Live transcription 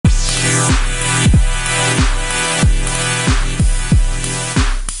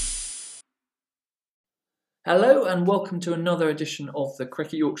Hello and welcome to another edition of the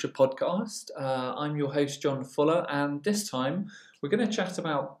Cricket Yorkshire podcast. I'm your host John Fuller, and this time we're going to chat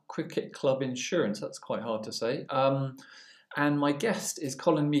about cricket club insurance. That's quite hard to say. And my guest is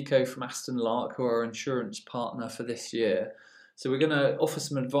Colin Meeko from Aston Lark, who are our insurance partner for this year. So we're going to offer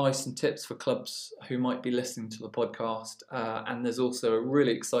some advice and tips for clubs who might be listening to the podcast. And there's also a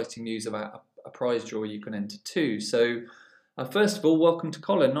really exciting news about a prize draw you can enter too. So first of all, welcome to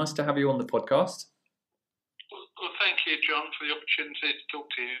Colin. Nice to have you on the podcast. Well, thank you, John, for the opportunity to talk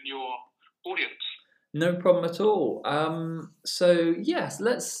to you and your audience. No problem at all. So yes,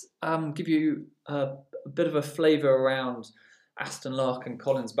 let's give you a bit of a flavour around Aston Lark and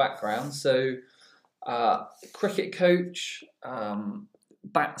Colin's background. So, cricket coach,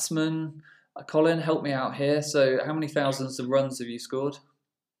 batsman. Colin, help me out here. So, how many thousands of runs have you scored?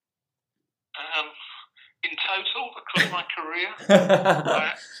 In total, across my career,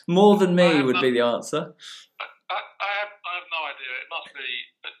 more than me would be the answer. I have no idea. It must be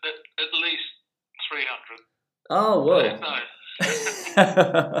at least 300. Oh,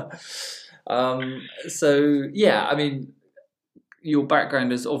 whoa. So, yeah, I mean, your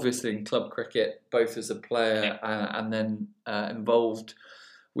background is obviously in club cricket, both as a player and then involved.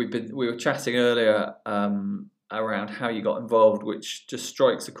 We were chatting earlier around how you got involved, which just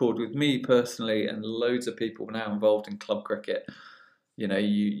strikes a chord with me personally and loads of people now involved in club cricket. You know,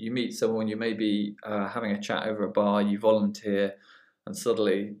 you meet someone, you may be having a chat over a bar, you volunteer, and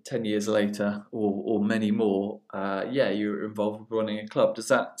suddenly 10 years later, or many more, you're involved with running a club. Does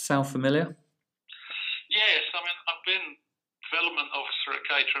that sound familiar? Yes, I mean, I've been development officer at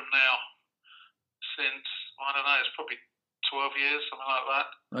Caterham now since, I don't know, it's probably 12 years, something like that.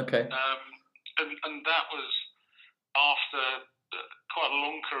 Okay. And that was after quite a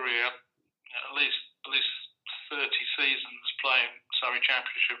long career, at least 30 seasons playing Surrey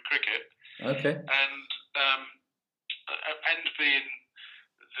Championship cricket. Okay. And being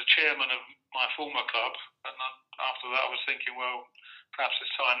the chairman of my former club, and after that I was thinking, well, perhaps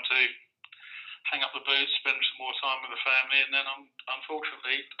it's time to hang up the boots, spend some more time with the family, and then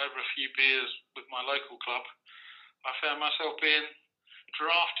unfortunately, over a few beers with my local club, I found myself being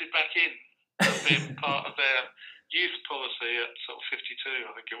drafted back in as being part of their youth policy at sort of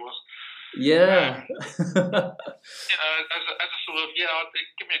 52, I think it was. Yeah. As a sort of,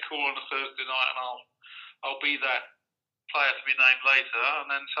 give me a call on a Thursday night and I'll be that player to be named later. And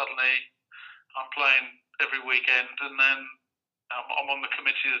then suddenly I'm playing every weekend, and then I'm on the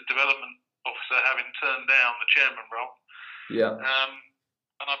committee as development officer, having turned down the chairman role. Yeah.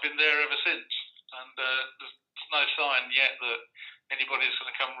 And I've been there ever since. And there's no sign yet that anybody's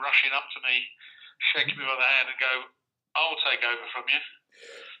going to come rushing up to me, shake me by the hand and go, I'll take over from you.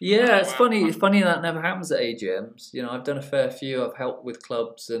 Yeah, it's funny. It's funny that never happens at AGMs. You know, I've done a fair few. I've helped with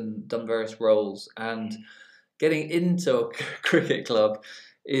clubs and done various roles. And getting into a cricket club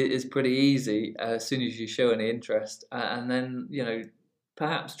is pretty easy as soon as you show any interest. And then, you know,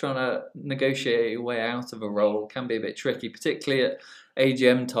 perhaps trying to negotiate your way out of a role can be a bit tricky, particularly at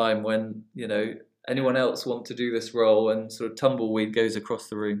AGM time when, you know, anyone else want to do this role and sort of tumbleweed goes across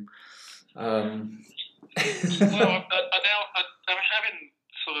the room. I'm having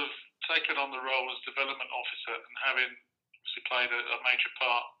sort of taken on the role as development officer and having obviously played a major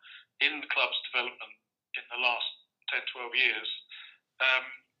part in the club's development in the last 10, 12 years,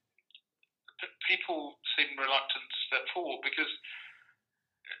 people seem reluctant to step forward because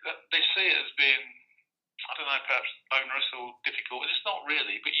they see it as being, I don't know, perhaps onerous or difficult. It's not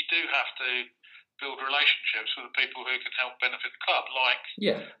really, but you do have to build relationships with the people who can help benefit the club, like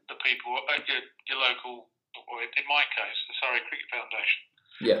the people at your local, or in my case, the Surrey Cricket Foundation.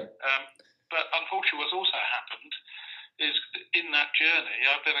 Yeah. But unfortunately, what's also happened is in that journey,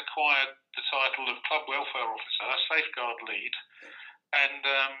 I've then acquired the title of Club Welfare Officer, Safeguard Lead, and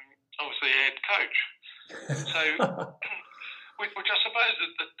obviously head coach. So, which I suppose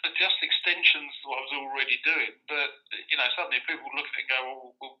are just extensions to what I was already doing. But, you know, suddenly people look at it and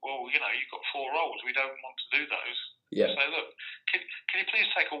go, well, you know, you've got 4 roles. We don't want to do those. Yeah. So, look, can you please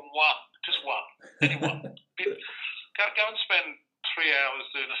take on one, just one, anyone? Go and spend 3 hours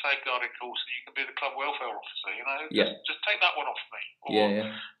doing a safeguarding course and you can be the club welfare officer, you know? Just take that one off me. Or,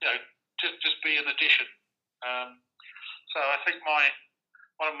 you know, just be an addition. So I think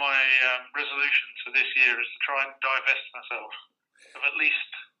one of my resolutions for this year is to try and divest myself of at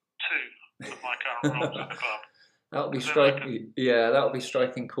least 2 of my current roles at the club. That'll be striking. Yeah, that'll be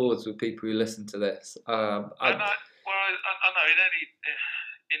striking chords with people who listen to this. I know.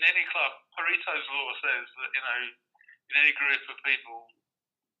 In any club, Pareto's law says that, you know, in any group of people,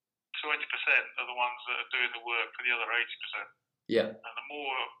 20% are the ones that are doing the work for the other 80%. Yeah. And the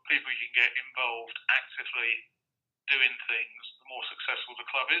more people you can get involved actively doing things, the more successful the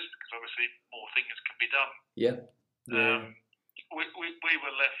club is, because obviously more things can be done. Yeah. We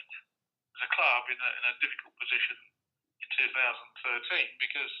were left as a club in a difficult position in 2013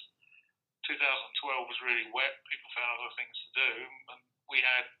 because 2012 was really wet. People found other things to do, and we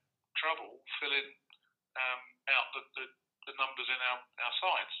had trouble filling out the numbers in our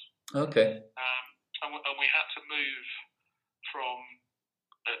sides. Okay. And we had to move from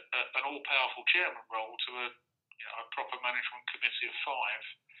an all-powerful chairman role to a proper management committee of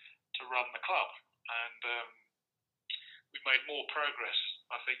 5 to run the club. And we made more progress,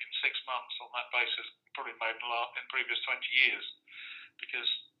 I think, in 6 months on that basis we probably made in previous 20 years, because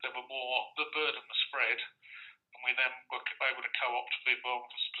there were more, the burden was spread, and we then were able to co-opt people on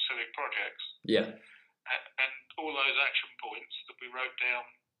for specific projects. Yeah. And all those action points that we wrote down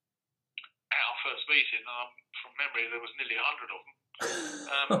at our first meeting, from memory there was nearly 100 of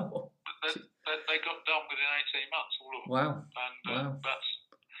them, they got done within 18 months, all of them. Wow. And wow.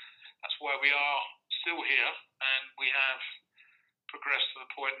 that's why we are still here, and we have progressed to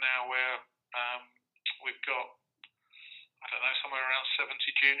the point now where we've got, I don't know, somewhere around 70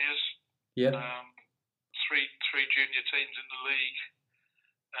 juniors. Yeah. Three junior teams in the league.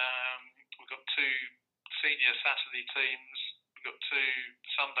 We've got 2 senior Saturday teams. We've got 2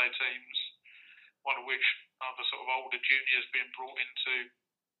 Sunday teams, one of which are the sort of older juniors being brought into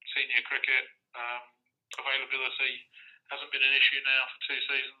senior cricket. Availability hasn't been an issue now for 2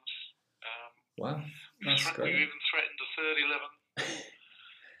 seasons. Wow, that's great. We even threatened a third 11.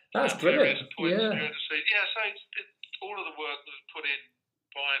 That's brilliant. Yeah. Yeah, so all of the work that was put in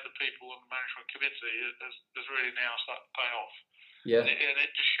by the people on the management committee has really now started to pay off. Yeah. And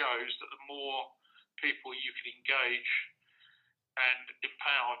it just shows that the more people you can engage and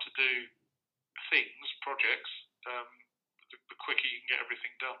empower to do things, projects, the quicker you can get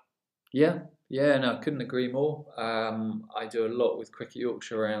everything done. Yeah, no, I couldn't agree more. I do a lot with Cricket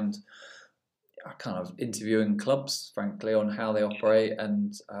Yorkshire around kind of interviewing clubs, frankly, on how they operate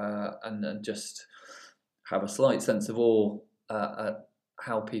and just have a slight sense of awe at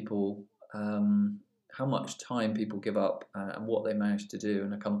how people, how much time people give up and what they manage to do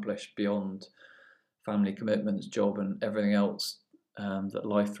and accomplish beyond family commitments, job, and everything else that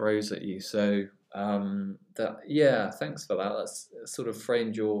life throws at you. So thanks for that. That's sort of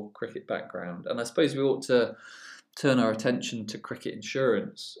framed your cricket background, and I suppose we ought to turn our attention to cricket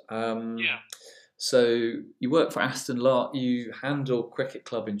insurance. So you work for Aston Lark, you handle cricket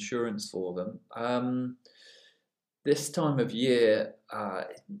club insurance for them. This time of year,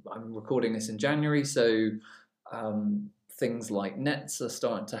 I'm recording this in January, so things like nets are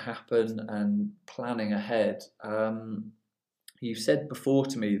starting to happen and planning ahead. You said before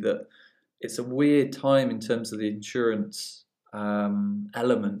to me that it's a weird time in terms of the insurance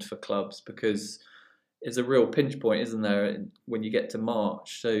element for clubs, because it's a real pinch point, isn't there, when you get to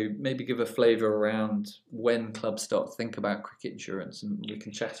March? So maybe give a flavour around when clubs start to think about cricket insurance, and we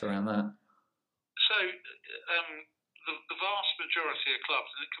can chat around that. So the vast majority of clubs,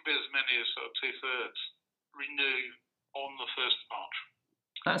 and it could be as many as sort of 2/3, renew on the 1st of March.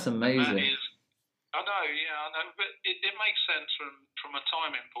 That's amazing. I know, but it makes sense from a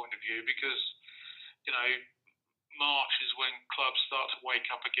timing point of view, because March is when clubs start to wake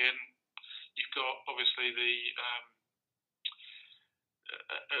up again. You've got obviously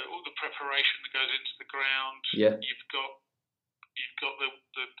all the preparation that goes into the ground. Yeah. You've got the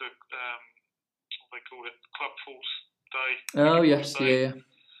what they call it, Club Force Day. Oh yes, Day,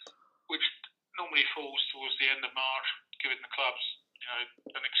 which normally falls towards the end of March, giving the clubs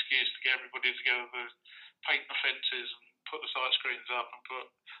an excuse to get everybody together to paint the fences and put the side screens up and put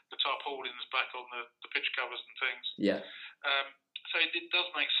the tarpaulins back on the pitch covers and things. Yeah. So it does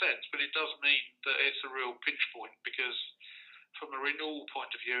make sense, but it does mean that it's a real pinch point, because from a renewal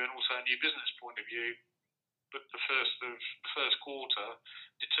point of view and also a new business point of view, the first quarter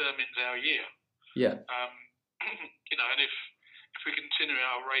determines our year. Yeah. And if we continue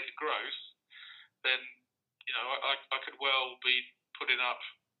our rate of growth, then I could well be putting up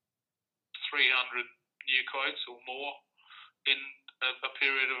 300 new quotes or more in a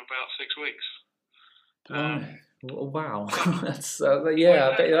period of about 6 weeks. Wow, that's I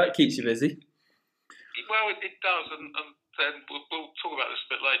bet that keeps you busy. Well, it does, and then we'll talk about this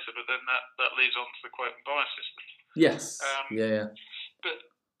a bit later. But then that leads on to the quote and buy system. Yes.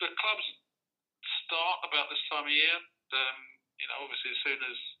 But clubs start about this time of year. Obviously, as soon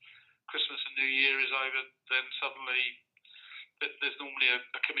as Christmas and New Year is over, then suddenly there's normally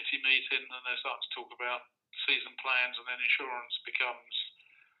a committee meeting, and they're starting to talk about season plans, and then insurance becomes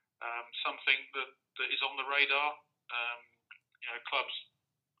something that is on the radar. clubs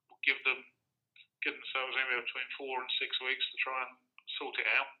will give themselves anywhere between 4 and 6 weeks to try and sort it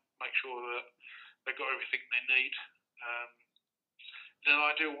out, make sure that they've got everything they need. In an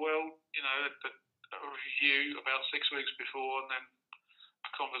ideal world, a review about 6 weeks before, and then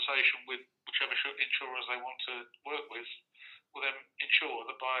a conversation with whichever insurers they want to work with will then ensure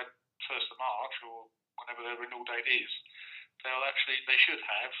that by 1st of March or whenever their renewal date is, they should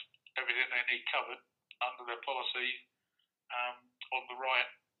have everything they need covered under their policy on the right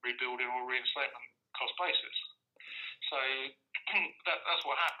rebuilding or reinstatement cost basis. So that's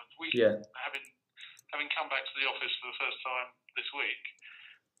what happens. Having come back to the office for the first time this week,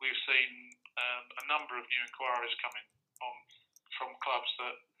 we've seen a number of new inquiries coming on from clubs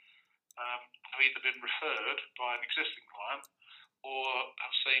that have either been referred by an existing client or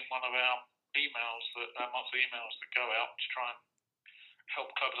have seen one of our monthly emails that go out to try and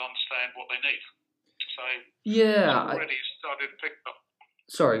help clubs understand what they need. So it's already started to pick up.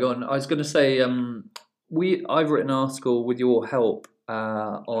 Sorry, go on. I was going to say, I've written an article with your help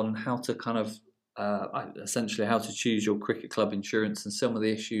on how to kind of essentially how to choose your cricket club insurance and some of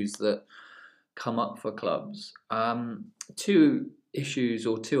the issues that come up for clubs. Two issues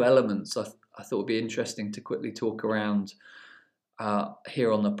or two elements I thought would be interesting to quickly talk around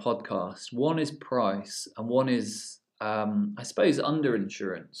here on the podcast. One is price, and one is, I suppose,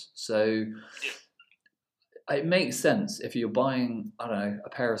 underinsurance. So it makes sense if you're buying, I don't know, a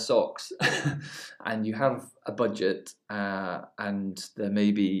pair of socks and you have a budget and there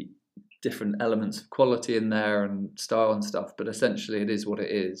may be different elements of quality in there and style and stuff, but essentially it is what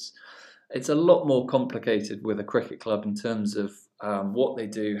it is. It's a lot more complicated with a cricket club in terms of what they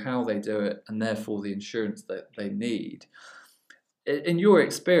do, how they do it, and therefore the insurance that they need. In your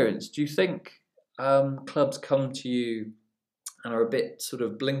experience, do you think clubs come to you and are a bit sort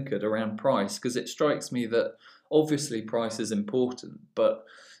of blinkered around price? Because it strikes me that obviously price is important, but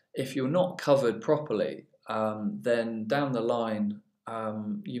if you're not covered properly, then down the line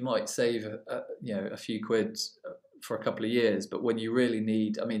you might save a few quid for a couple of years, but when you really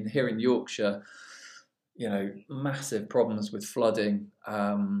need, I mean, here in Yorkshire, massive problems with flooding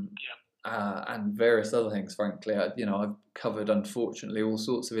and various other things. Frankly, I've covered, unfortunately, all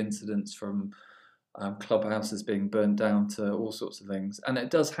sorts of incidents from clubhouses being burnt down to all sorts of things, and it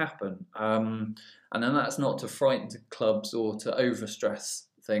does happen. And then that's not to frighten clubs or to overstress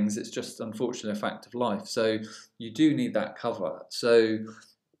things. It's just unfortunately a fact of life. So you do need that cover. So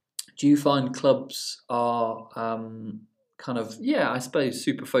do you find clubs are kind of, I suppose,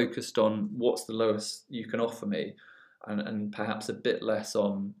 super focused on what's the lowest you can offer me, and perhaps a bit less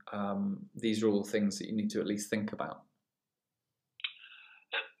on these are all things that you need to at least think about?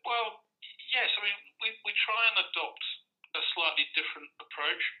 Well, yes. I mean, we try and adopt a slightly different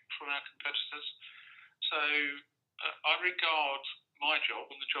approach from our competitors. So I regard my job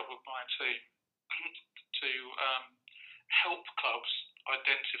and the job of my team to help clubs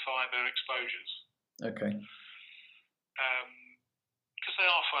identify their exposures. Okay. Because they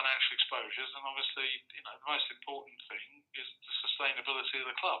are financial exposures, and obviously, the most important thing is the sustainability of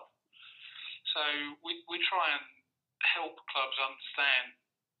the club. So we try and help clubs understand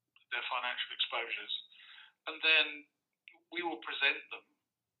their financial exposures, and then we will present them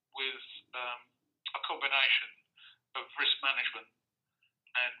with a combination of risk management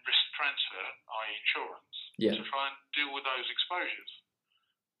and risk transfer, i.e. insurance, to try and deal with those exposures.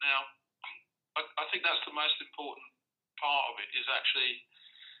 Now, I think that's the most important part of it, is actually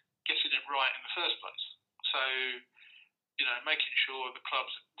getting it right in the first place. So, making sure the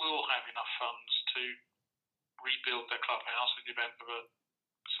clubs will have enough funds to rebuild their clubhouse in the event of a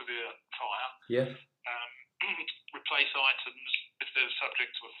severe fire. Replace items if they're subject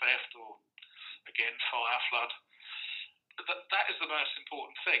to a theft or, again, fire, flood. That is the most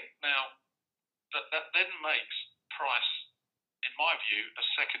important thing. Now, that then makes price, in my view, a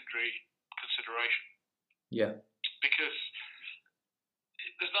secondary consideration. Because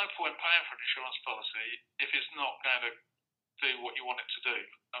there's no point paying for an insurance policy if it's not going to do what you want it to do.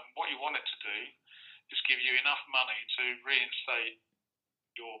 And what you want it to do is give you enough money to reinstate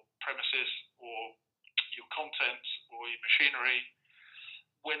your premises or your contents or your machinery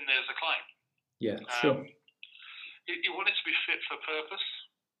when there's a claim. Sure. You want it to be fit for purpose,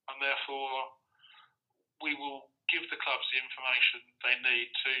 and therefore we will give the clubs the information they need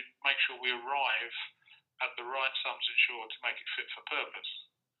to make sure we arrive at the right sums insured to make it fit for purpose.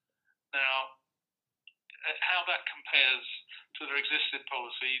 Now, how that compares to their existing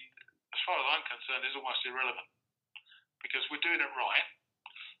policy, as far as I'm concerned, is almost irrelevant, because we're doing it right.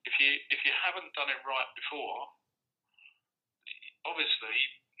 If you haven't done it right before, obviously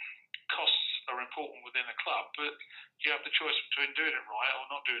costs are important within a club, but you have the choice between doing it right or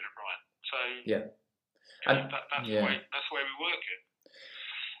not doing it right. So that's the way we work it.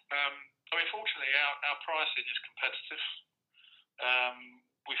 I mean, fortunately, our pricing is competitive.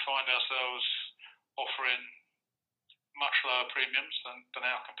 We find ourselves offering much lower premiums than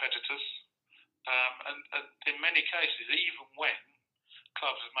our competitors, and in many cases, even when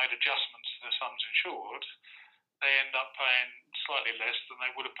clubs have made adjustments to their sums insured, they end up paying slightly less than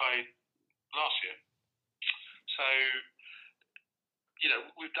they would have paid last year. So,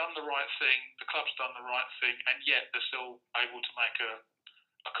 we've done the right thing, the club's done the right thing, and yet they're still able to make a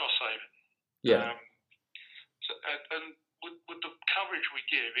cost saving. Yeah. And with the coverage we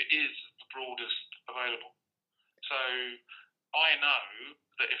give, it is the broadest available. So I know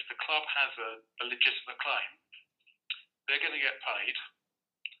that if the club has a legitimate claim, they're going to get paid.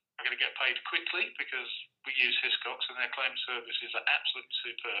 They're going to get paid quickly because we use Hiscox and their claim services are absolutely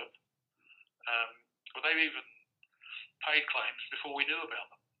superb. But they've even paid claims before we knew about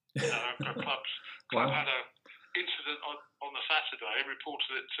them. A club had an incident on the Saturday,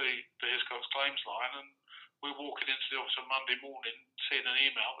 reported it to the Hiscox claims line, and we're walking into the office on Monday morning, seeing an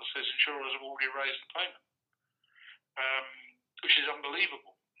email that says insurers have already raised the payment, which is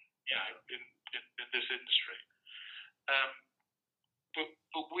unbelievable, in this industry. But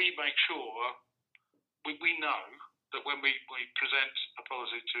we make sure, we know that when we present a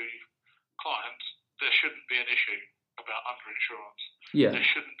policy to clients, there shouldn't be an issue about underinsurance. Yeah. There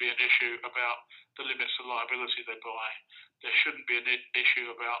shouldn't be an issue about the limits of liability they buy. There shouldn't be an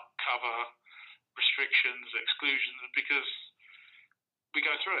issue about cover, restrictions, exclusions, because we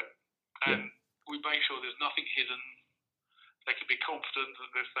go through it. And we make sure there's nothing hidden. They can be confident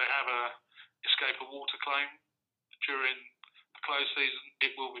that if they have a escape of water claim during the close season,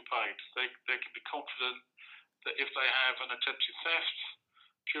 it will be paid. They can be confident that if they have an attempted theft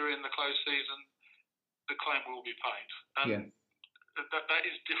during the close season, the claim will be paid. And that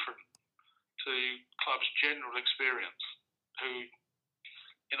is different to clubs' general experience, who,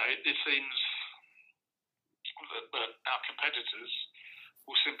 it seems that our competitors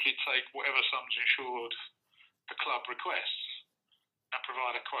will simply take whatever sums insured the club requests and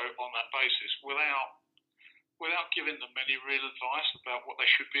provide a quote on that basis without giving them any real advice about what they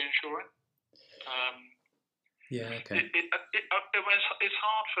should be insuring. It's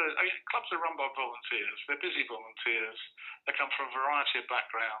hard for clubs are run by volunteers. They're busy volunteers. They come from a variety of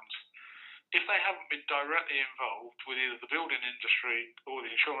backgrounds. If they haven't been directly involved with either the building industry or the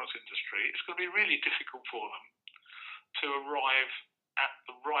insurance industry, it's going to be really difficult for them to arrive at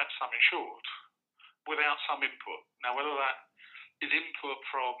the right sum insured without some input. Now, whether that is input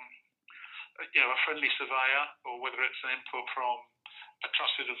from a friendly surveyor or whether it's an input from a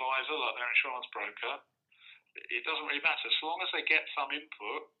trusted advisor like their insurance broker, it doesn't really matter. So long as they get some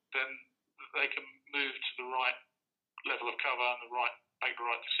input, then they can move to the right level of cover and make the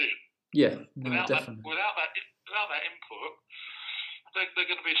right decision. Yeah, no, definitely. Without that input, they're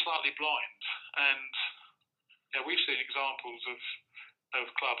going to be slightly blind. And we've seen examples of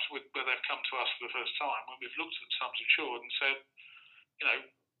clubs where they've come to us for the first time when we've looked at sums insured and said,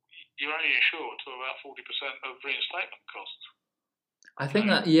 you're only insured to about 40% of reinstatement costs. I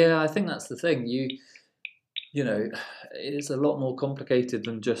think that's the thing. It's a lot more complicated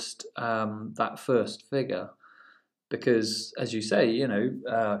than just that first figure. Because, as you say,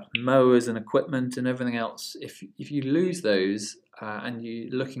 mowers and equipment and everything else, if you lose those and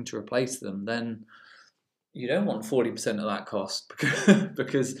you're looking to replace them, then you don't want 40% of that cost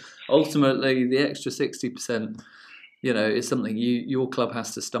because ultimately the extra 60%, is something your club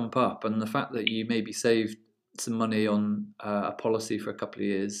has to stump up. And the fact that you maybe saved some money on a policy for a couple of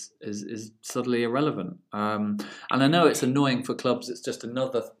years is suddenly irrelevant. And I know it's annoying for clubs. It's just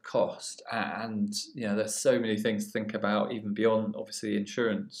another cost, and there's so many things to think about, even beyond obviously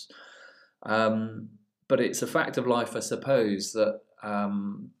insurance. But it's a fact of life, I suppose, that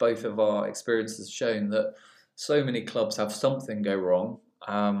both of our experiences have shown that so many clubs have something go wrong,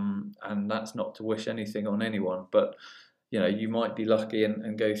 and that's not to wish anything on anyone, but you might be lucky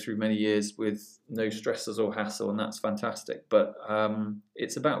and go through many years with no stresses or hassle, and that's fantastic. But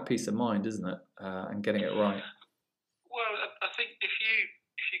it's about peace of mind, isn't it? And getting it right. Well, I think if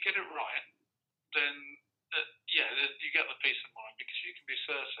you get it right, then you get the peace of mind, because you can be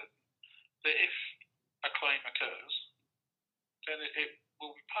certain that if a claim occurs, then it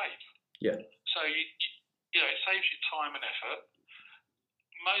will be paid. Yeah. So it saves you time and effort.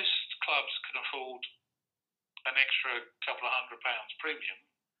 Most clubs can afford an extra couple of £100 premium,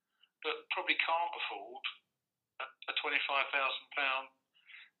 but probably can't afford a £25,000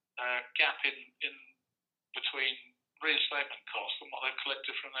 gap in between reinstatement costs than what they've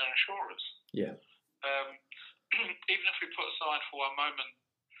collected from their insurers. Yeah. Even if we put aside for one moment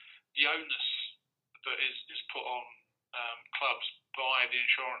the onus that is put on clubs by the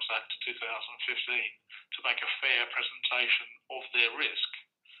Insurance Act of 2015 to make a fair presentation of their risk,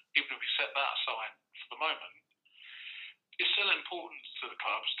 even if we set that aside for the moment, it's still important to the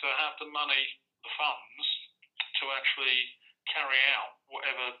clubs to have the money, the funds, to actually carry out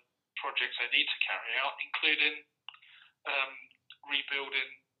whatever projects they need to carry out, including rebuilding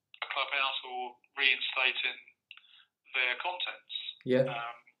a clubhouse or reinstating their contents. Yeah.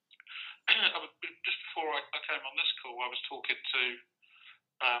 Just before I came on this call, I was talking to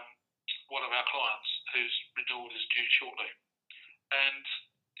one of our clients whose renewal is due shortly, and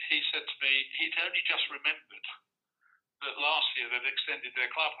he said to me he'd only just remembered that last year they'd extended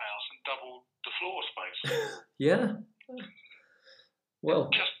their clubhouse and doubled the floor space. Yeah. Well,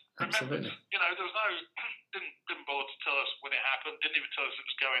 just remembered. absolutely. You know, there was no didn't bother to tell us when it happened. Didn't even tell us it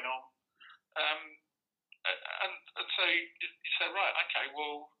was going on. And so you say, right, okay,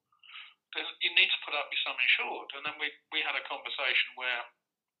 well, you need to put up your sum insured. And then we had a conversation where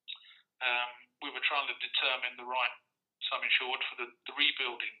we were trying to determine the right sum insured for the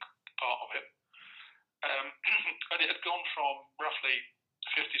rebuilding part of it. And it had gone from roughly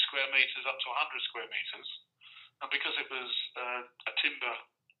 50 square metres up to 100 square metres. And because it was a timber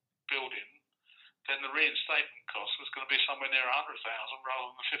building, then the reinstatement cost was going to be somewhere near 100,000 rather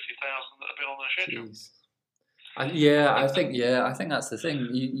than the 50,000 that had been on the schedule. Jeez. I think that's the thing.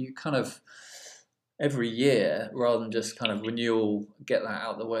 You kind of every year, rather than just kind of renewal, get that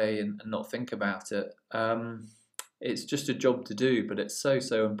out of the way and not think about it. It's just a job to do, but it's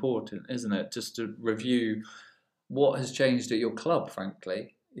so important, isn't it? Just to review what has changed at your club,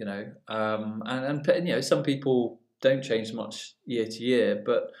 frankly. You know, and you know, some people don't change much year to year,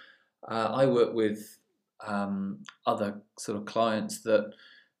 but I work with other sort of clients that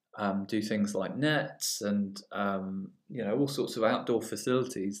do things like nets and you know, all sorts of outdoor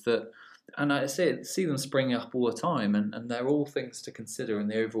facilities that, and I see them springing up all the time, and they're all things to consider in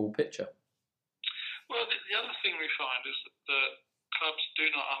the overall picture. Well, the other thing we find is that clubs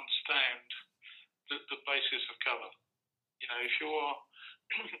do not understand the basis of cover. You know, if you're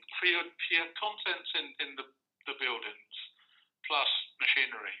for your contents in the buildings plus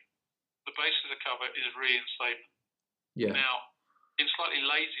machinery, the basis of cover is reinstatement. Yeah. Now, in slightly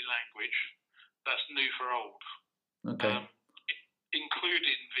lazy language, that's new for old. Okay.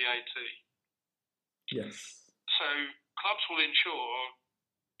 Including VAT. Yes. So clubs will insure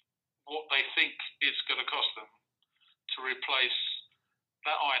what they think is going to cost them to replace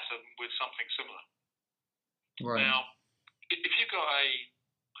that item with something similar. Right. Now, if you've got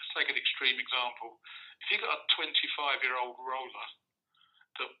let's take an extreme example. If you've got a 25-year-old roller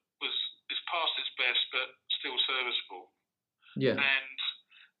that is past its best but still serviceable, yeah, and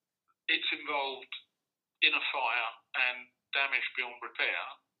it's involved in a fire and damage beyond repair,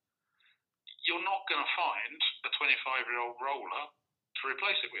 you're not going to find a 25-year-old roller to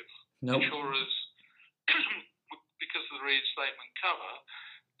replace it with. Nope. Insurers, because of the reinstatement cover,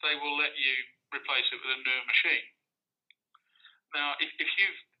 they will let you replace it with a newer machine. Now, if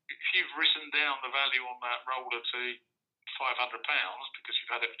you've written down the value on that roller to £500 because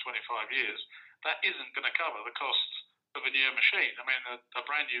you've had it for 25 years, that isn't going to cover the cost of a newer machine. I mean, a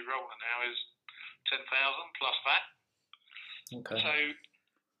brand new roller now is 10,000 plus VAT. Okay. So,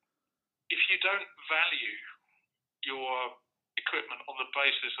 if you don't value your equipment on the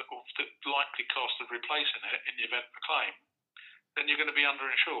basis of the likely cost of replacing it in the event of a claim, then you're going to be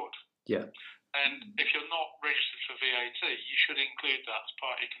underinsured. Yeah. And if you're not registered for VAT, you should include that as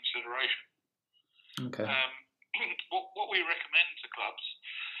part of your consideration. Okay. What we recommend to clubs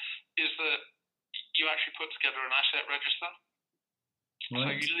is that you actually put together an asset register.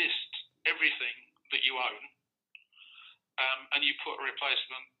 Right. So you list everything that you own, and you put a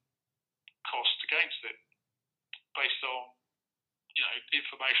replacement cost against it based on, you know,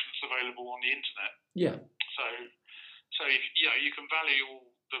 information that's available on the internet. Yeah. So if you know, you can value all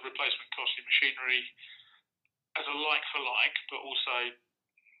the replacement cost of machinery as a like for like, but also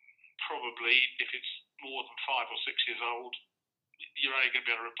probably if it's more than 5 or 6 years old, you're only going to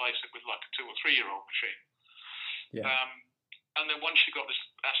be able to replace it with like a 2 or 3 year old machine. Yeah. And then once you've got this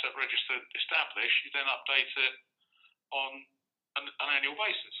asset register established, you then update it on an annual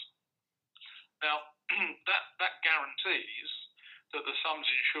basis. Now, that guarantees that the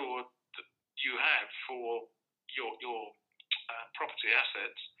sums insured that you have for your property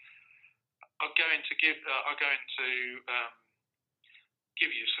assets are going to give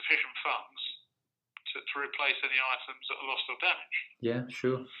you sufficient funds to replace any items that are lost or damaged. Yeah,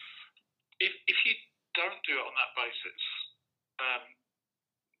 sure. If you don't do it on that basis,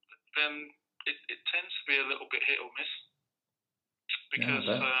 then it tends to be a little bit hit or miss, because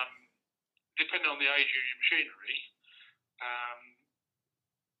depending on the age of your machinery,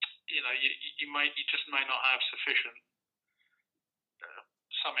 you just may not have sufficient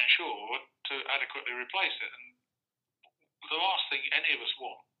sum insured to adequately replace it. And the last thing any of us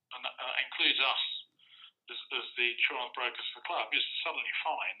want, and that includes us as the insurance brokers for the club, is to suddenly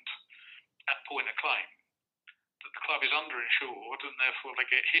find at point of claim that the club is underinsured and therefore they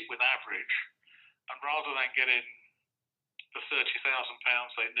get hit with average, and rather than getting the £30,000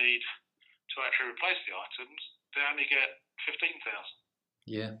 they need to actually replace the items, they only get 15,000.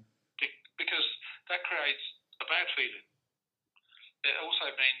 Yeah. Because that creates a bad feeling. It also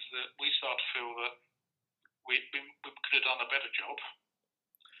means that we start to feel that we could have done a better job.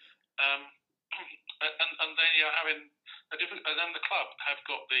 And then you're having and then the club have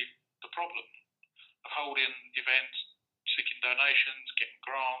got the problem of holding events, seeking donations, getting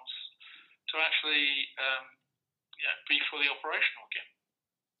grants to actually be fully operational again.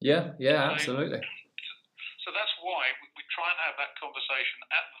 Yeah, absolutely. So that's why we try and have that conversation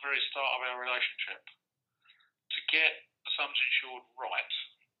at the very start of our relationship to get the sums insured right,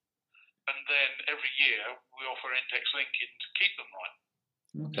 and then every year we offer index linking to keep them right.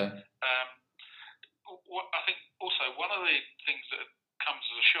 Okay. I think also one of the things that comes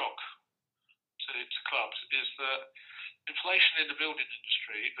as a shock to clubs is that inflation in the building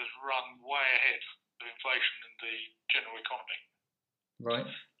industry has run way ahead of inflation in the general economy. Right.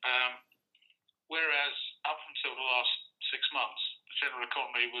 Whereas up until the last 6 months, the general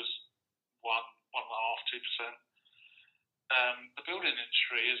economy was 1.5%, 2%. The building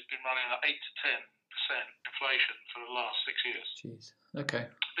industry has been running at 8 to 10% inflation for the last 6 years. Jeez. Okay.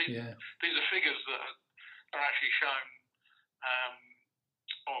 These are figures that are actually shown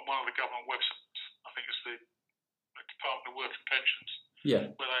on one of the government websites. I think it's the Department of Work and Pensions. Yeah.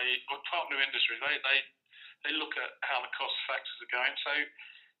 Department of Industry. They look at how the cost factors are going. So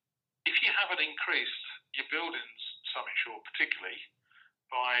if you haven't increased your buildings sum insured, particularly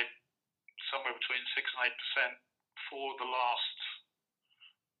by somewhere between 6 and 8% for the last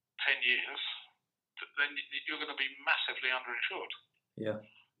 10 years, then you're going to be massively underinsured. Yeah.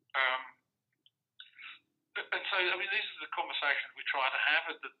 And so, I mean, these are the conversations we try to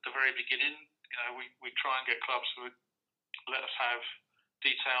have at the very beginning. We try and get clubs to let us have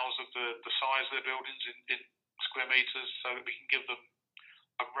details of the size of their buildings in square metres, so that we can give them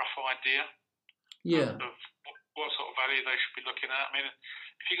a rough idea of what sort of value they should be looking at. I mean,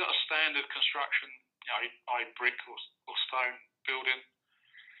 if you've got a standard construction, brick or stone building,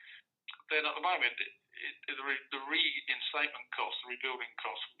 then at the moment the reinstatement cost, the rebuilding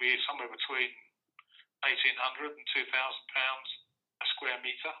cost, will be somewhere between £1,800 and £2,000 a square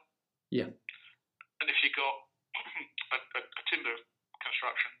metre. Yeah. And if you've got a timber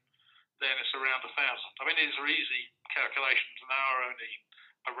construction, then it's around 1,000. I mean, these are easy calculations, and they are only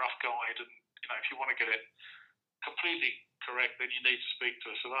a rough guide. And if you want to get it completely correct, then you need to speak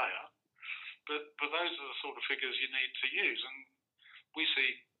to a surveyor. But those are the sort of figures you need to use. And we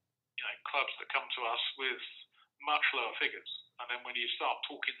see, clubs that come to us with much lower figures, and then when you start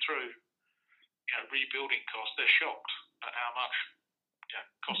talking through, rebuilding costs, they're shocked at how much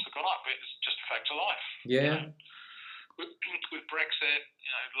costs have gone up. It's just a fact of life. Yeah. With Brexit,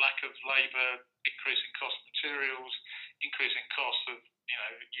 lack of labour, increasing cost of materials, increasing cost of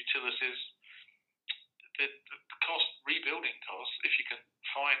utilities, the rebuilding costs, if you can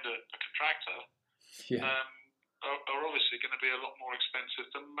find a contractor, are obviously going to be a lot more expensive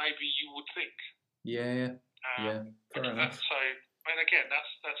than maybe you would think. Yeah. Fair enough. So, I mean, again,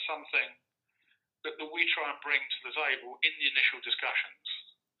 that's something that we try and bring to the table in the initial discussions,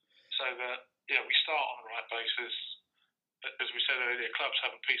 so that we start on the right basis. As we said earlier, clubs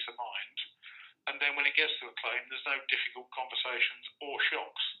have a peace of mind, and then when it gets to a claim, there's no difficult conversations or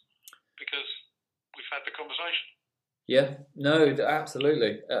shocks, because we've had the conversation. Yeah, no,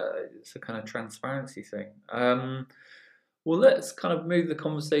 absolutely. It's a kind of transparency thing. Well, let's kind of move the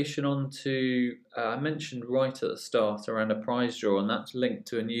conversation on to, I mentioned right at the start around a prize draw, and that's linked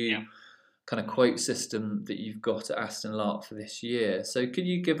to a new kind of quote system that you've got at Aston Lark for this year. So could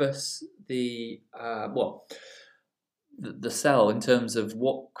you give us the sell in terms of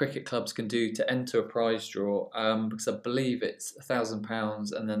what cricket clubs can do to enter a prize draw? Because I believe it's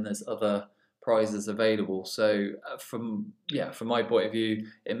 £1,000 and then there's other prizes available. So from my point of view,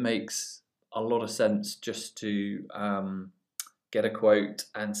 it makes a lot of sense just to get a quote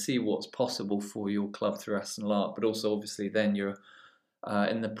and see what's possible for your club through Aston Lark, but also obviously then you're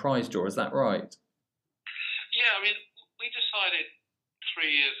in the prize draw. Is that right? Yeah, I mean, we decided 3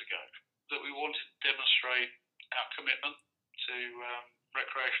 years ago that we wanted to demonstrate our commitment to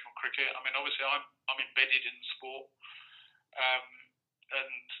recreational cricket. I mean, obviously, I'm embedded in the sport,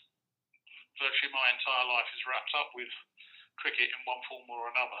 and virtually my entire life is wrapped up with cricket in one form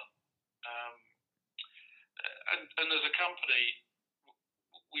or another. And as a company,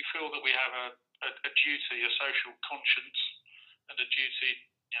 we feel that we have a duty, a social conscience, and a duty,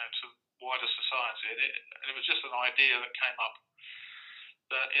 to wider society. And it was just an idea that came up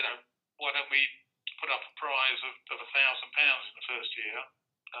that, why don't we put up a prize of £1,000 in the first year,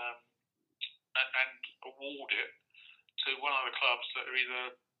 and award it to one of the clubs that are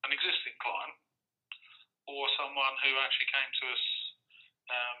either an existing client or someone who actually came to us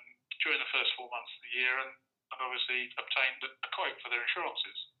during the first 4 months of the year and obviously obtained a quote for their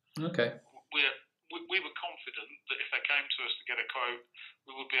insurances. Okay. We were confident that if they came to us to get a quote,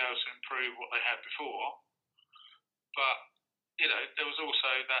 we would be able to improve what they had before. But, there was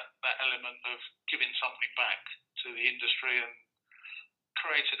also that element of giving something back to the industry and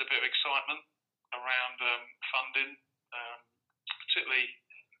created a bit of excitement around funding, particularly,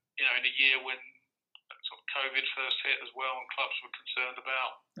 in a year when sort of COVID first hit as well, and clubs were concerned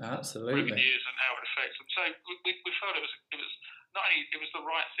about revenues and how it affects them. So we felt it was not only it was the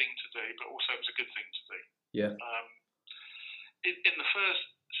right thing to do, but also it was a good thing to do. Yeah. In the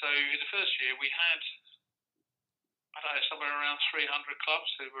first year, we had, I don't know, somewhere around 300 clubs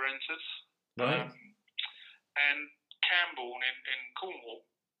who were entered. Right. And Camborne in Cornwall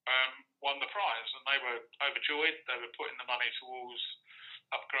won the prize, and they were overjoyed. They were putting the money towards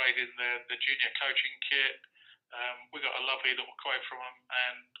upgrading the junior coaching kit. We got a lovely little quote from them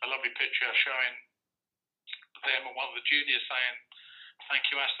and a lovely picture showing them and one of the juniors saying, "Thank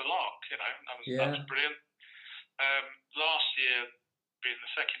you, Aston Lark." That was brilliant. Last year, being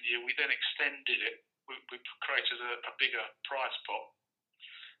the second year, we then extended it. We created a bigger prize pot,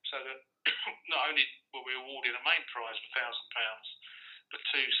 so that not only were we awarding a main prize of £1,000, but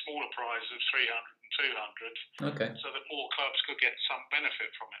two smaller prizes of 300 and 200. Okay. So that more clubs could get some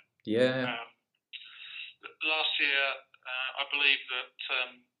benefit from it. Yeah. Last year, I believe that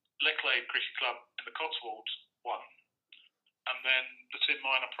Lechlade Cricket Club in the Cotswolds won, and then the two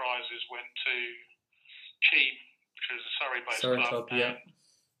minor prizes went to Cheam, which is a Surrey-based club, yeah. and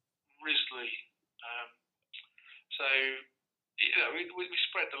Risley. So, we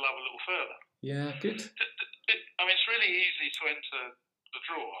spread the love a little further. Yeah, good. It's really easy to enter the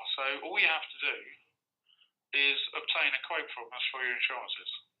draw. So all you have to do is obtain a quote from us for your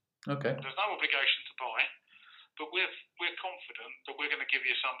insurances. Okay. There's no obligation to buy, but we're confident that we're going to give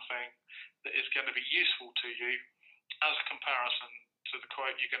you something that is going to be useful to you as a comparison to the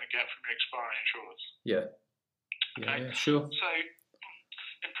quote you're going to get from your expiring insurers. Yeah. Okay? Yeah, sure. So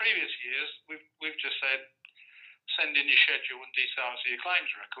in previous years, we've just said, send in your schedule and details of your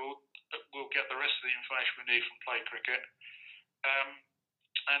claims record. We'll get the rest of the information we need from Play Cricket,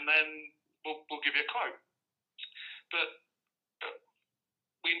 and then we'll give you a quote. But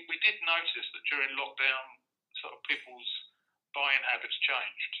we did notice that during lockdown, sort of people's buying habits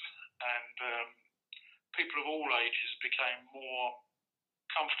changed, and people of all ages became more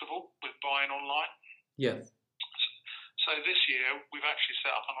comfortable with buying online. Yeah. So this year, we've actually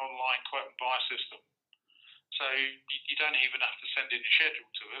set up an online quote and buy system. So you don't even have to send in your schedule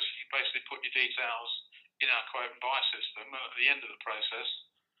to us. You basically put your details in our quote and buy system, and at the end of the process,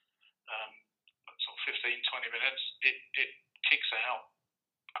 sort of 15, 20 minutes, it kicks out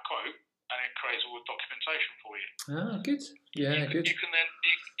a quote and it creates all the documentation for you. Ah, good. Yeah, good. You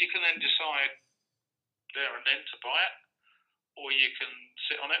can then decide there and then to buy it, or you can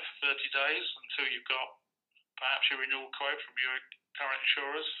sit on it for 30 days until you've got perhaps your renewal quote from your current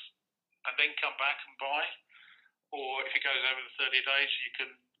insurers, and then come back and buy. Or if it goes over the 30 days, you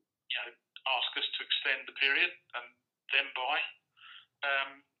can, ask us to extend the period and then buy.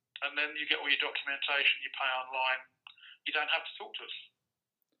 And then you get all your documentation, you pay online. You don't have to talk to us.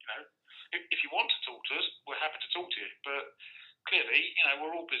 If you want to talk to us, we're happy to talk to you. But clearly,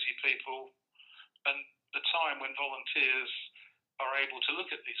 we're all busy people, and the time when volunteers are able to look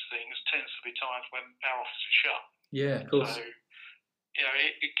at these things tends to be times when our office is shut. Yeah, of course. So,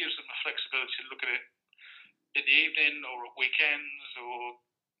 it gives them the flexibility to look at it in the evening or at weekends, or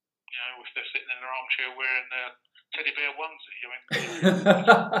if they're sitting in their armchair wearing their teddy bear onesie.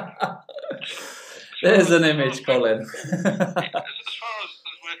 There's an image, Colin. As far as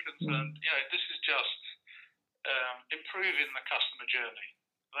we're concerned, this is just improving the customer journey.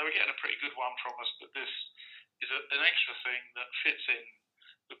 They were getting a pretty good one from us, but this is an extra thing that fits in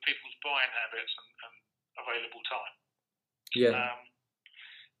with people's buying habits and available time. Yeah.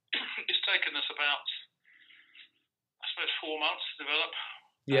 It's taken us about, I suppose, 4 months to develop.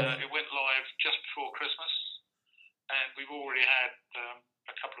 Yeah. It went live just before Christmas, and we've already had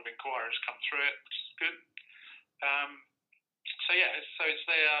a couple of inquiries come through it, which is good. So it's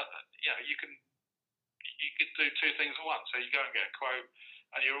there. You can do two things at once. So you go and get a quote,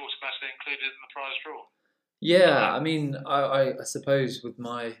 and you're automatically included in the prize draw. Yeah, I mean, I suppose with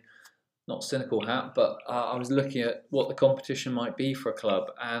my not cynical hat, but I was looking at what the competition might be for a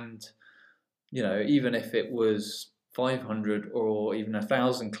club, and even if it was 500 or even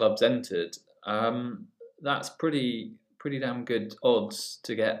 1,000 clubs entered, that's pretty damn good odds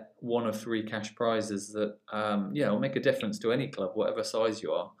to get one of three cash prizes that will make a difference to any club, whatever size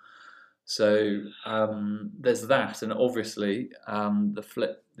you are. So there's that, and obviously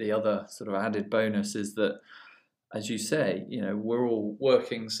the other sort of added bonus is that, as you say, we're all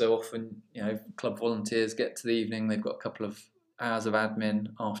working so often. Club volunteers get to the evening, they've got a couple of hours of admin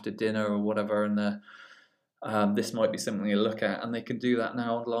after dinner or whatever, and this might be something to look at, and they can do that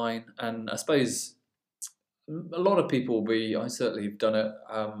now online. And I suppose a lot of people I certainly have done it,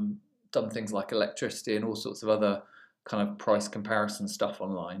 done things like electricity and all sorts of other kind of price comparison stuff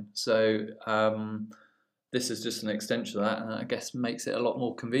online. So this is just an extension of that, and I guess makes it a lot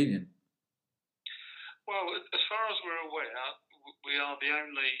more convenient. Well, as far as we're aware, we are the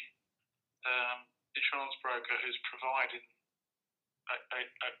only insurance broker who's providing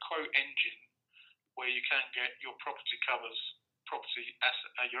a quote engine where you can get your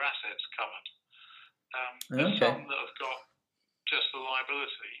your assets covered. There's some that have got just the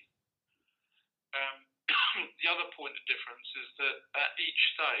liability. The other point of difference is that at each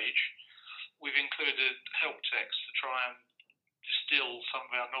stage we've included help text to try and distill some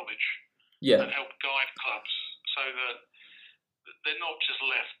of our knowledge and help guide clubs so that they're not just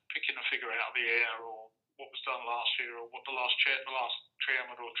left picking a figure out of the air or what was done last year or what the last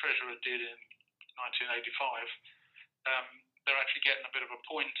chairman or treasurer did in 1985. They're actually getting a bit of a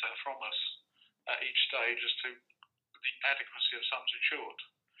pointer from us at each stage as to the adequacy of sums insured.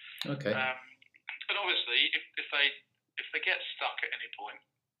 Okay. And obviously, if they get stuck at any point,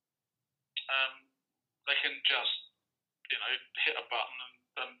 they can just hit a button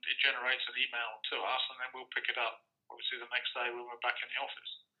and it generates an email to us, and then we'll pick it up obviously the next day when we're back in the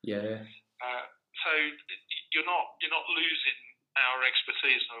office. Yeah. So you're not losing our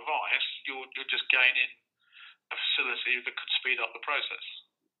expertise and advice. You're just gaining a facility that could speed up the process.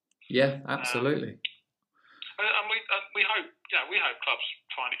 Yeah, absolutely. And we hope clubs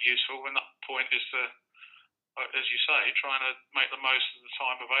find it useful. And that point is to, as you say, trying to make the most of the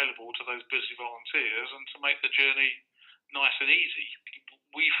time available to those busy volunteers and to make the journey nice and easy.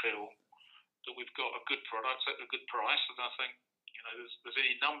 We feel that we've got a good product at a good price, and I think there's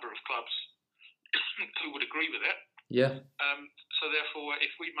any number of clubs who would agree with it. Yeah. So therefore,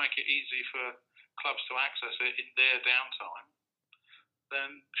 if we make it easy for clubs to access it in their downtime,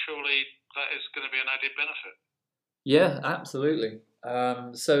 then surely that is going to be an added benefit. Yeah, absolutely.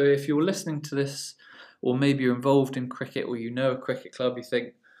 So if you're listening to this, or maybe you're involved in cricket, or a cricket club, you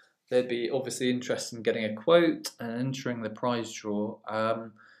think they'd be obviously interested in getting a quote and entering the prize draw,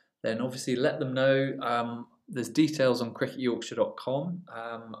 then obviously let them know. There's details on cricketyorkshire.com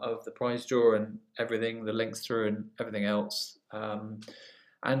of the prize draw and everything, the links through and everything else.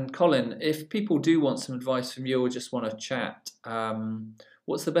 And Colin, if people do want some advice from you or just want to chat,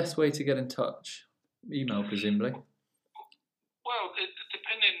 what's the best way to get in touch? Email, presumably. Well,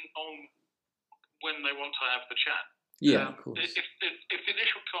 depending on when they want to have the chat. Yeah, of course. If the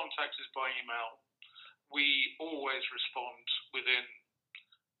initial contact is by email, we always respond within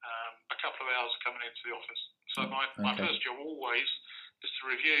a couple of hours coming into the office. So my first job always is to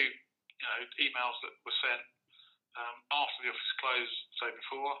review emails that were sent after the office closed, say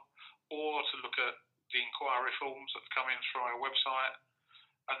before, or to look at the inquiry forms that have come in through our website,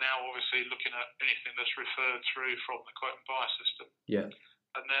 and now obviously looking at anything that's referred through from the quote and buy system. Yeah.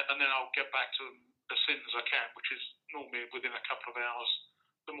 And then I'll get back to them as soon as I can, which is normally within a couple of hours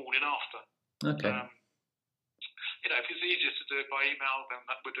the morning after. Okay. If it's easier to do it by email, then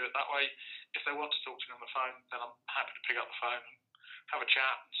we'll do it that way. If they want to talk to me on the phone, then I'm happy to pick up the phone and have a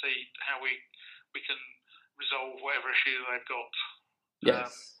chat and see how we can resolve whatever issue they've got.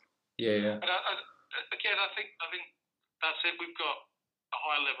 Yes. Yeah. And again, I think that's it. We've got a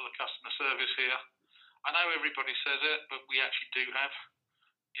high level of customer service here. I know everybody says it, but we actually do have.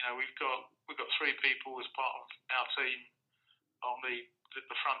 We've got three people as part of our team on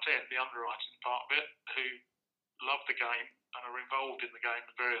the front end, the underwriting part of it, who love the game and are involved in the game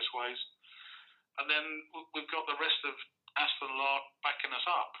in various ways. And then we've got the rest of Aston Lark backing us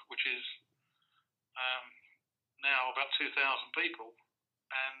up, which is now about 2,000 people,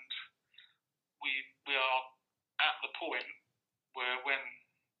 and we are at the point where when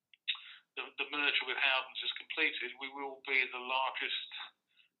the merger with Howdens is completed, we will be the largest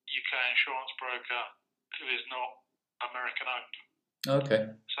UK insurance broker who is not American owned. Okay.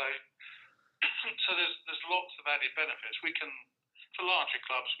 So there's lots of added benefits. We can, for larger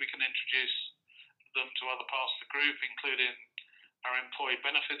clubs, we can introduce them to other parts of the group, including our employee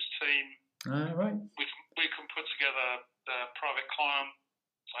benefits team. Right. We can put together private client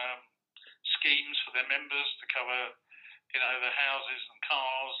schemes for their members to cover, their houses and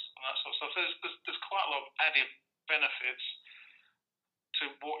cars and that sort of stuff. There's quite a lot of added benefits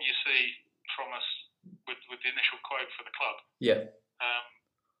to what you see from us with the initial quote for the club. Yeah.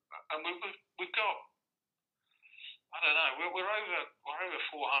 And we've got, I don't know, we're over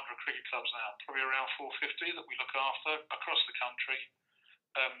 400 cricket clubs now, probably around 450 that we look after across the country.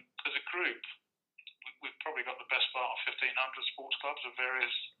 As a group, we've probably got the best part of 1,500 sports clubs of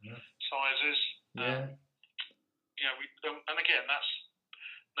various sizes. Yeah. And again, that's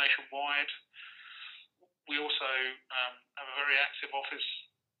nationwide. We also have a very active office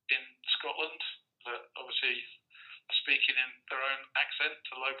in Scotland that obviously are speaking in their own accent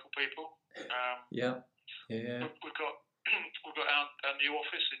to local people. Yeah. We've got our new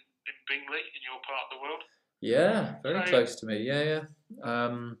office in Bingley, in your part of the world. Yeah, very close to me. Yeah.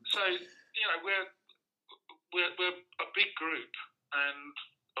 So we're a big group, and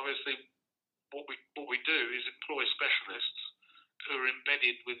obviously what we do is employ specialists who are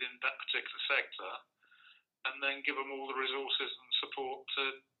embedded within that particular sector, and then give them all the resources and support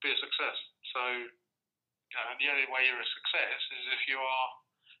to be a success. So, and the only way you're a success is if you are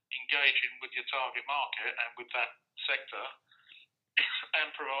engaging with your target market and with that sector and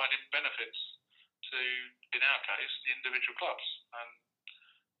providing benefits to, in our case, the individual clubs. And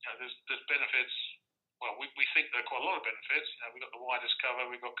there's benefits. Well, we think there are quite a lot of benefits. We've got the widest cover,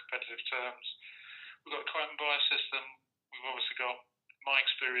 we've got competitive terms, we've got a quote and buy system. We've obviously got my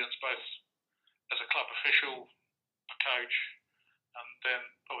experience both as a club official, a coach, and then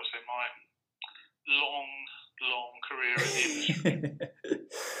obviously my long career in the industry.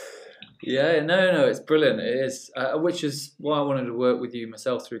 Yeah, no, it's brilliant. It is, which is why I wanted to work with you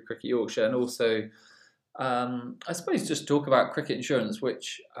myself through Cricket Yorkshire, and also, I suppose, just talk about cricket insurance,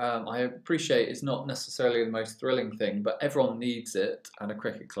 which I appreciate is not necessarily the most thrilling thing, but everyone needs it at a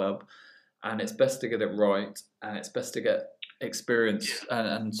cricket club, and it's best to get it right, and it's best to get experience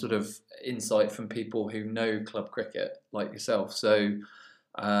and sort of insight from people who know club cricket like yourself. So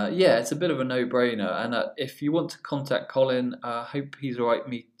it's a bit of a no-brainer. And if you want to contact Colin, I hope he's all right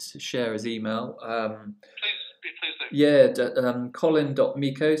me to share his email. Please do. Yeah,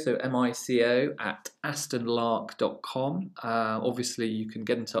 colin.mico, so MICO, @astonlark.com. Obviously, you can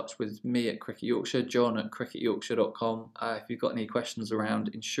get in touch with me at Cricket Yorkshire, John at cricketyorkshire.com. If you've got any questions around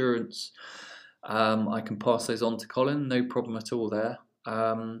insurance, I can pass those on to Colin, no problem at all there.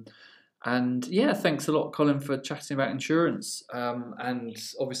 And yeah, thanks a lot, Colin, for chatting about insurance. And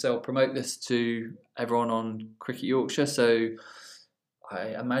obviously, I'll promote this to everyone on Cricket Yorkshire. So I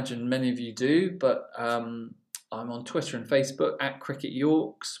imagine many of you do, but I'm on Twitter and Facebook at Cricket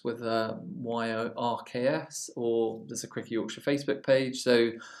Yorks with YORKS, or there's a Cricket Yorkshire Facebook page.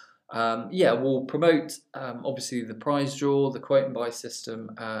 So we'll promote obviously the prize draw, the quote and buy system,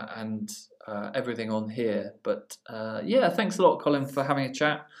 and everything on here. But thanks a lot, Colin, for having a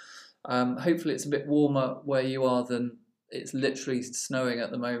chat. Hopefully it's a bit warmer where you are than it's literally snowing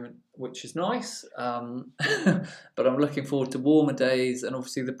at the moment, which is nice. But I'm looking forward to warmer days and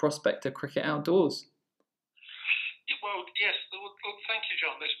obviously the prospect of cricket outdoors. Well, yes. Well, thank you,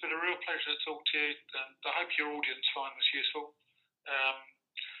 John. It's been a real pleasure to talk to you, and I hope your audience find this useful.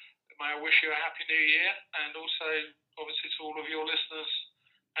 May I wish you a happy new year, and also, obviously, to all of your listeners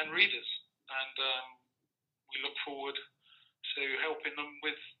and readers. And we look forward to helping them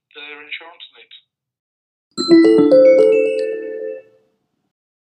with their insurance needs.